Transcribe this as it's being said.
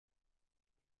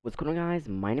What's going on, guys?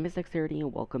 My name is Dexterity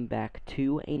and welcome back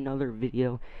to another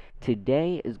video.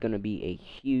 Today is going to be a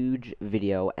huge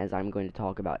video as I'm going to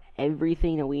talk about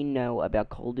everything that we know about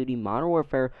Call of Duty Modern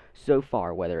Warfare so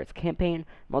far, whether it's campaign,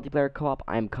 multiplayer, co-op.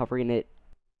 I'm covering it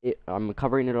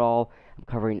all. I'm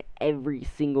covering every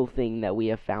single thing that we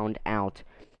have found out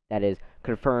that is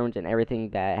confirmed and everything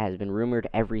that has been rumored,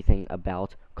 everything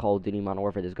about Call of Duty Modern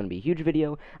Warfare. There's going to be a huge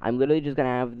video. I'm literally just going to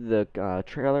have the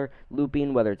trailer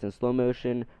looping, whether it's in slow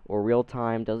motion or real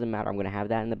time, doesn't matter. I'm going to have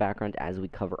that in the background as we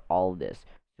cover all of this.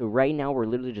 So right now, we're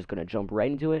literally just going to jump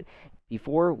right into it.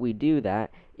 Before we do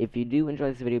that, if you do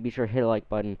enjoy this video, be sure to hit a like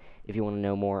button if you want to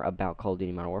know more about Call of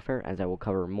Duty Modern Warfare, as I will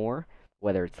cover more,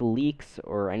 whether it's leaks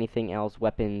or anything else,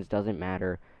 weapons, doesn't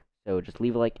matter. So just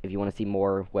leave a like if you want to see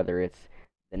more, whether it's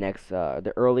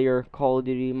the earlier Call of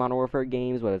Duty Modern Warfare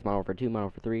games, whether it's Modern Warfare 2, Modern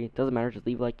Warfare 3, doesn't matter, just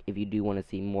leave a like if you do want to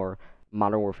see more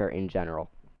Modern Warfare in general.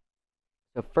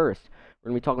 So first,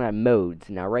 we're going to be talking about modes.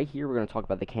 Now right here, we're going to talk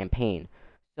about the campaign.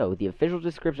 So, the official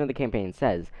description of the campaign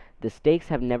says, the stakes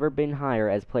have never been higher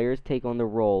as players take on the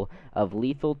role of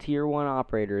lethal Tier 1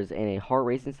 operators in a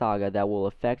heart-racing saga that will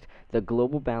affect the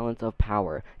global balance of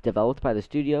power. Developed by the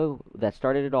studio that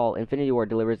started it all, Infinity Ward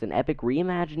delivers an epic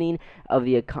reimagining of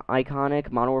the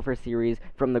iconic Modern Warfare series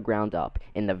from the ground up.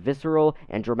 In the visceral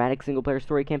and dramatic single-player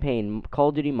story campaign, Call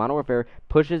of Duty Modern Warfare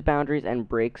pushes boundaries and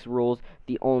breaks rules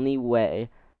the only way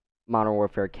Modern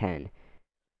Warfare can.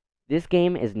 This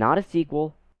game is not a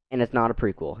sequel, and it's not a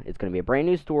prequel. It's going to be a brand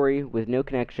new story with no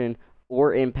connection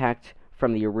or impact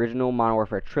from the original Modern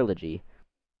Warfare trilogy.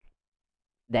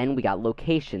 Then we got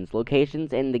locations.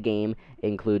 Locations in the game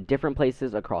include different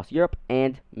places across Europe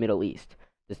and Middle East.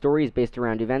 The story is based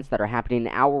around events that are happening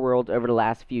in our world over the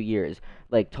last few years,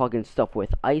 like talking stuff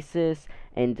with ISIS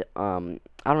and I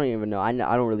don't even know. I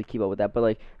don't really keep up with that, but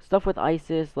like stuff with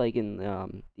ISIS, like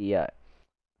in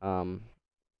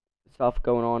stuff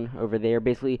going on over there.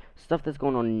 Basically, stuff that's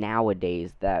going on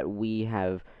nowadays that we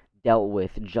have dealt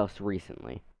with just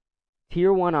recently.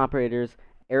 Tier 1 operators,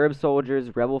 Arab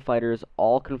soldiers, rebel fighters,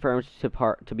 all confirmed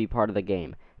to be part of the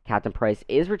game. Captain Price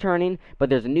is returning, but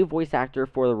there's a new voice actor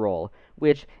for the role,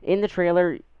 which in the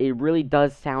trailer it really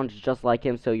does sound just like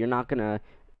him, so you're not gonna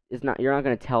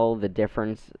tell the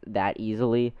difference that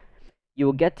easily. You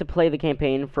will get to play the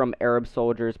campaign from Arab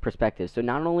soldiers' perspective. So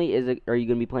not only are you going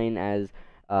to be playing as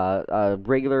a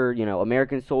regular,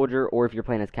 American soldier, or if you're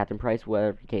playing as Captain Price,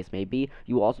 whatever the case may be,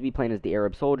 you will also be playing as the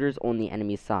Arab soldiers on the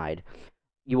enemy side.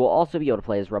 You will also be able to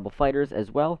play as rebel fighters as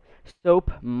well.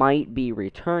 Soap might be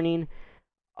returning.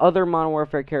 Other Modern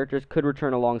Warfare characters could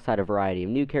return alongside a variety of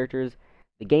new characters.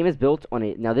 The game is built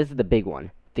on now this is the big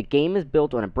one. The game is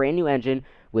built on a brand new engine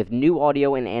with new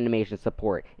audio and animation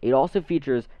support. It also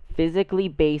features physically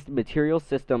based material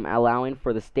system allowing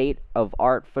for the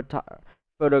state-of-art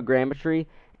photogrammetry,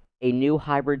 a new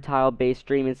hybrid tile-based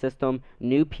streaming system,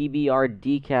 new PBR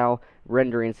decal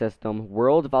rendering system,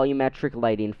 world volumetric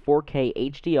lighting,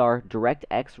 4K HDR,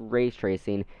 DirectX ray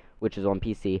tracing, which is on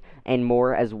PC, and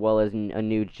more, as well as a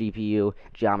new GPU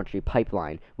geometry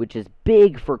pipeline, which is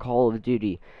big for Call of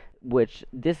Duty, which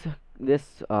this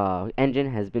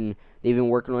engine they've been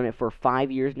working on it for 5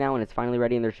 years now, and it's finally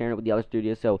ready, and they're sharing it with the other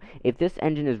studios. So if this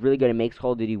engine is really good, it makes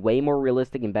Call of Duty way more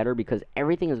realistic and better, because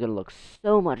everything is going to look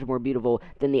so much more beautiful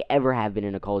than they ever have been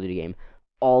in a Call of Duty game.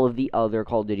 All of the other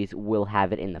Call of Duties will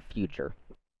have it in the future.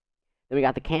 Then we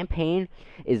got the campaign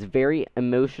is very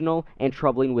emotional and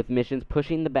troubling, with missions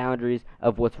pushing the boundaries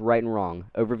of what's right and wrong.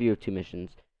 Overview of 2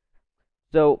 missions.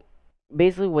 So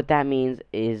basically what that means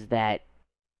is that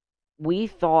we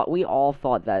all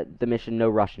thought that the mission No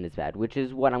Russian is bad, which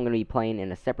is what I'm going to be playing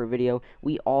in a separate video.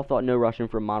 We all thought No Russian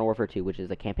from Modern Warfare 2, which is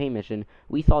a campaign mission,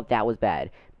 we thought that was bad.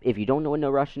 If you don't know what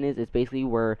No Russian is, it's basically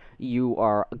where you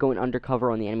are going undercover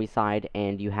on the enemy side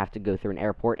and you have to go through an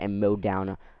airport and mow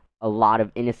down a lot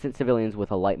of innocent civilians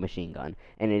with a light machine gun,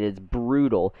 and it is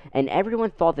brutal. And everyone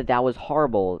thought that that was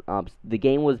horrible. The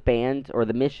game was banned, or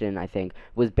the mission, I think,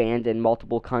 was banned in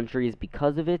multiple countries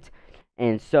because of it,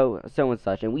 and so and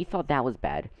such. And we thought that was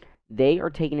bad. They are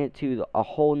taking it to a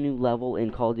whole new level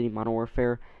in Call of Duty Modern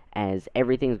Warfare, as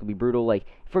everything is gonna be brutal. Like,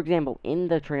 for example, in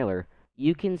the trailer,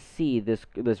 you can see this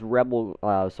rebel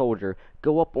soldier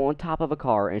go up on top of a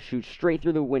car and shoot straight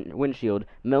through the windshield,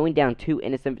 mowing down 2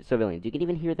 innocent civilians. You can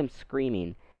even hear them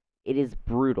screaming. It is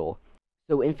brutal.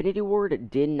 So Infinity Ward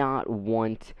did not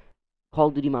want Call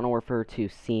of Duty Modern Warfare to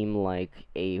seem like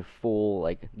a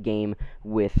full game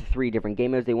with 3 different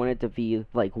game modes. They wanted it to be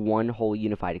like one whole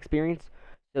unified experience.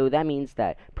 So that means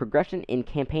that progression in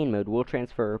campaign mode will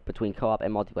transfer between co-op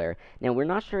and multiplayer. Now, we're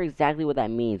not sure exactly what that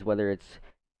means, whether it's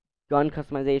gun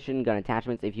customization, gun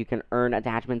attachments, if you can earn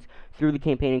attachments through the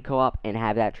campaign and co-op and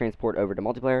have that transport over to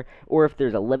multiplayer, or if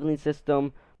there's a leveling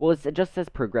system. Well, it just says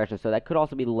progression, so that could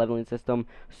also be the leveling system.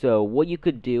 So what you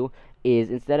could do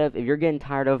is, instead of, if you're getting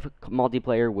tired of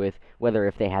multiplayer with, whether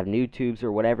if they have new tubes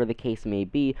or whatever the case may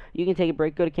be, you can take a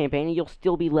break, go to campaign, and you'll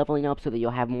still be leveling up so that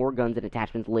you'll have more guns and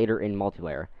attachments later in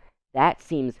multiplayer. That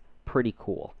seems pretty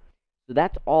cool. So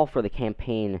that's all for the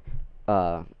campaign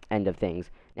end of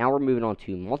things. Now we're moving on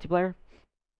to multiplayer.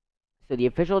 So the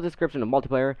official description of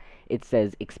multiplayer, it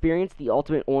says, experience the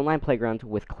ultimate online playground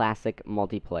with classic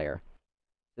multiplayer.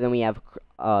 So then we have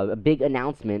a big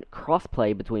announcement.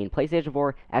 Crossplay between PlayStation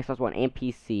 4, Xbox One, and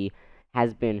PC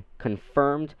has been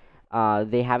confirmed.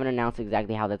 They haven't announced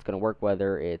exactly how that's going to work,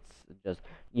 whether it's just,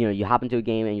 you hop into a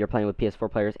game and you're playing with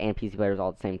PS4 players and PC players all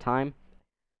at the same time.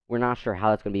 We're not sure how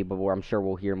that's going to be, but I'm sure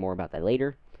we'll hear more about that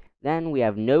later. Then we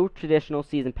have no traditional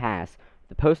season pass.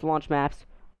 The post-launch maps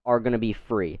are going to be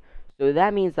free. So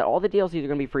that means that all the DLCs are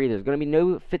going to be free. There's going to be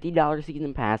no $50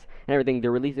 season pass and everything.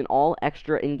 They're releasing all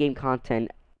extra in-game content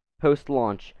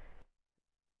post-launch,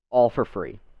 all for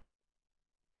free.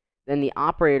 Then the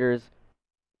operators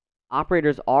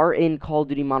are in Call of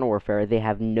Duty Modern Warfare. They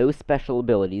have no special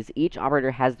abilities. Each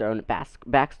operator has their own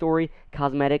backstory,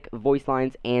 cosmetic, voice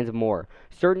lines, and more.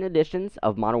 Certain editions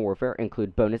of Modern Warfare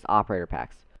include bonus operator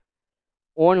packs.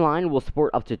 Online will support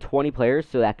up to 20 players,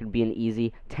 so that could be an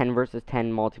easy 10 versus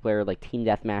 10 multiplayer, like team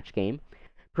deathmatch game.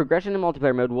 Progression in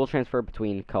multiplayer mode will transfer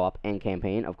between co-op and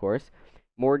campaign, of course.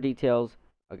 More details,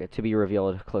 okay, to be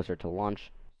revealed closer to launch.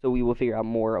 So we will figure out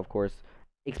more, of course,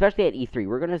 especially at E3.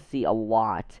 We're going to see a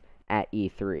lot at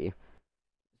E3.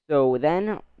 So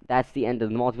then, that's the end of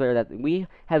the multiplayer. That we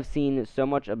have seen so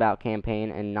much about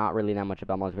campaign and not really that much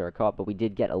about multiplayer co-op, but we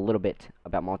did get a little bit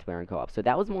about multiplayer and co-op. So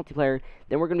that was multiplayer.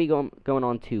 Then we're going to be going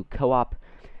on to co-op.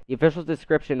 The official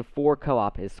description for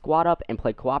co-op is squad up and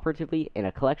play cooperatively in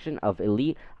a collection of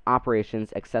elite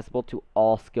operations accessible to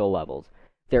all skill levels.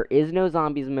 There is no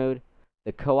zombies mode.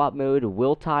 The co-op mode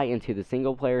will tie into the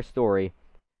single-player story,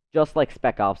 just like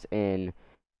Spec Ops in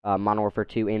Modern Warfare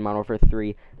 2 and Modern Warfare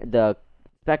 3. The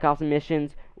Spec Ops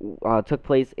missions took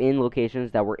place in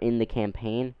locations that were in the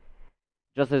campaign,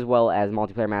 just as well as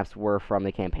multiplayer maps were from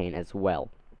the campaign as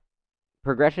well.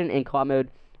 Progression in co-op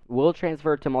mode will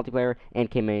transfer to multiplayer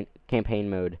and campaign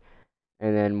mode,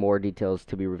 and then more details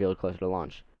to be revealed closer to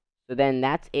launch. So then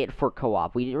that's it for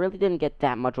co-op. We really didn't get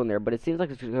that much on there, but it seems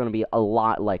like it's going to be a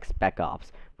lot like Spec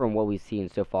Ops from what we've seen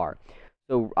so far.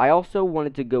 So I also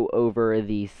wanted to go over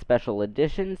the special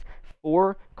editions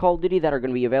for Call of Duty that are going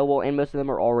to be available, and most of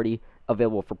them are already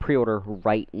available for pre-order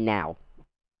right now.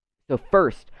 So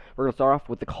first, we're going to start off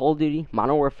with the Call of Duty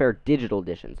Modern Warfare Digital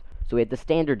Editions. So we have the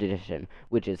Standard Edition,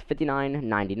 which is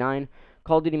 $59.99.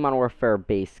 Call of Duty Modern Warfare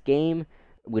Base Game,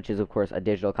 which is, of course, a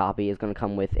digital copy, is going to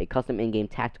come with a custom in-game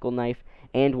tactical knife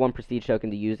and one prestige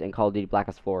token to use in Call of Duty Black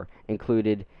Ops 4,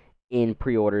 included in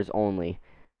pre-orders only.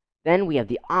 Then we have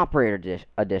the Operator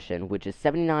Edition, which is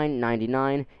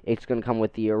 $79.99. It's going to come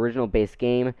with the original base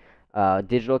game,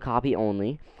 digital copy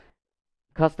only,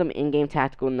 custom in-game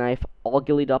tactical knife, all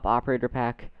gillied up operator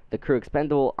pack, the Crew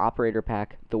Expendable operator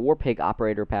pack, the War Pig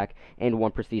operator pack, and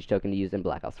one prestige token to use in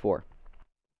Black Ops 4.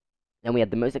 Then we have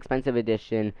the most expensive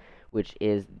edition, which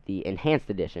is the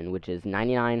Enhanced Edition, which is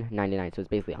 $99.99, so it's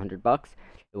basically $100.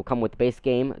 It will come with the base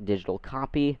game, digital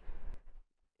copy.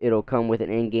 It'll come with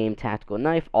an in-game tactical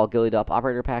knife, all gillied up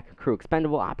operator pack, Crew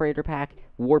Expendable operator pack,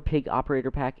 War Pig operator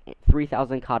pack,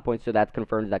 3,000 COD points, so that's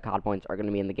confirmed that COD points are going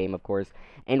to be in the game, of course,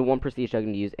 and one prestige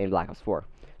token to use in Black Ops 4.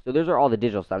 So those are all the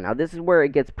digital stuff. Now, this is where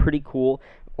it gets pretty cool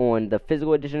on the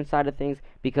physical edition side of things,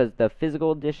 because the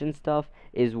physical edition stuff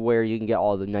is where you can get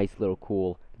all the nice little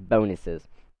cool bonuses.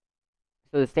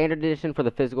 So the standard edition for the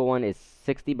physical one is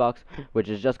 $60, which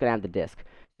is just going to have the disc.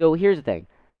 So here's the thing.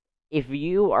 If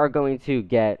you are going to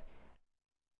get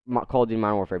Call of Duty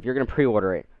Modern Warfare, if you're going to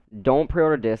pre-order it, don't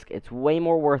pre-order disc. It's way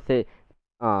more worth it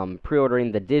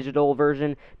pre-ordering the digital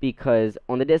version, because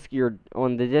on the disc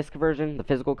version, the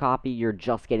physical copy, you're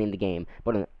just getting the game.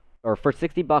 But or for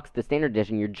 $60, the standard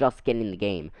edition, you're just getting the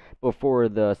game. But for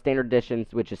the standard edition,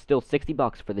 which is still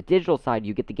 $60, for the digital side,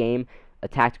 you get the game, a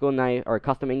tactical knife, or a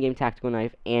custom in-game tactical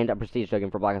knife, and a prestige token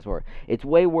for Black Ops 4. It's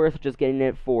way worth just getting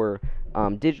it for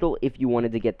digital if you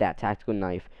wanted to get that tactical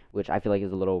knife, which I feel like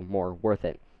is a little more worth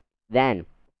it. Then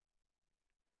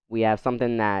we have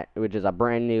something which is a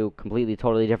brand new, completely,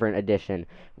 totally different edition,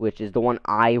 which is the one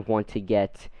I want to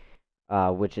get,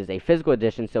 which is a physical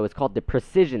edition, so it's called the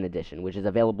Precision Edition, which is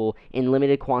available in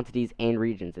limited quantities and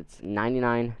regions. It's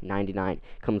 $99.99.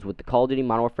 Comes with the Call of Duty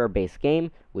Modern Warfare base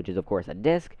game, which is, of course, a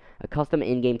disc, a custom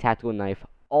in-game tactical knife,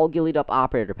 all gillied up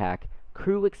operator pack,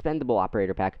 Crew Expendable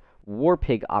Operator Pack,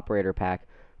 Warpig Operator Pack,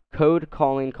 Code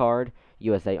Calling Card,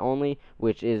 USA only,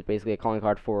 which is basically a calling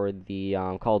card for the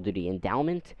Call of Duty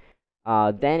Endowment.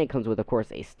 Then it comes with, of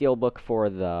course, a steelbook for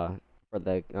the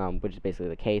which is basically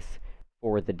the case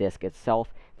for the disc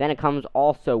itself. Then it comes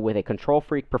also with a Control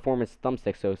Freak Performance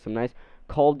thumbstick, so some nice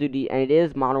Call of Duty, and it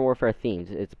is Modern Warfare themed.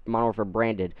 It's Modern Warfare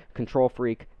branded Control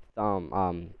Freak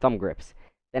thumb grips.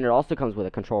 Then it also comes with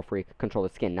a Control Freak controller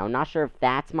skin. Now, I'm not sure if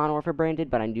that's Modern Warfare branded,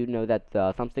 but I do know that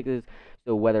the thumbstick is,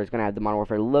 so whether it's going to have the Modern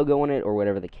Warfare logo on it or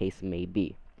whatever the case may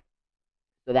be.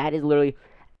 So that is literally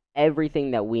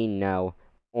everything that we know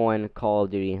on Call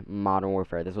of Duty Modern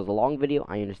Warfare. This was a long video,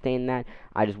 I understand that.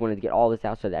 I just wanted to get all this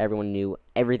out so that everyone knew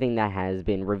everything that has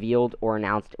been revealed or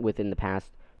announced within the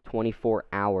past 24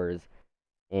 hours.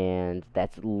 And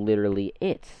that's literally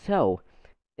it. So,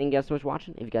 thank you guys so much for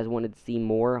watching. If you guys wanted to see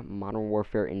more Modern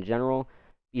Warfare in general,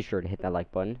 be sure to hit that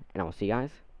like button, and I will see you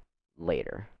guys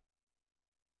later.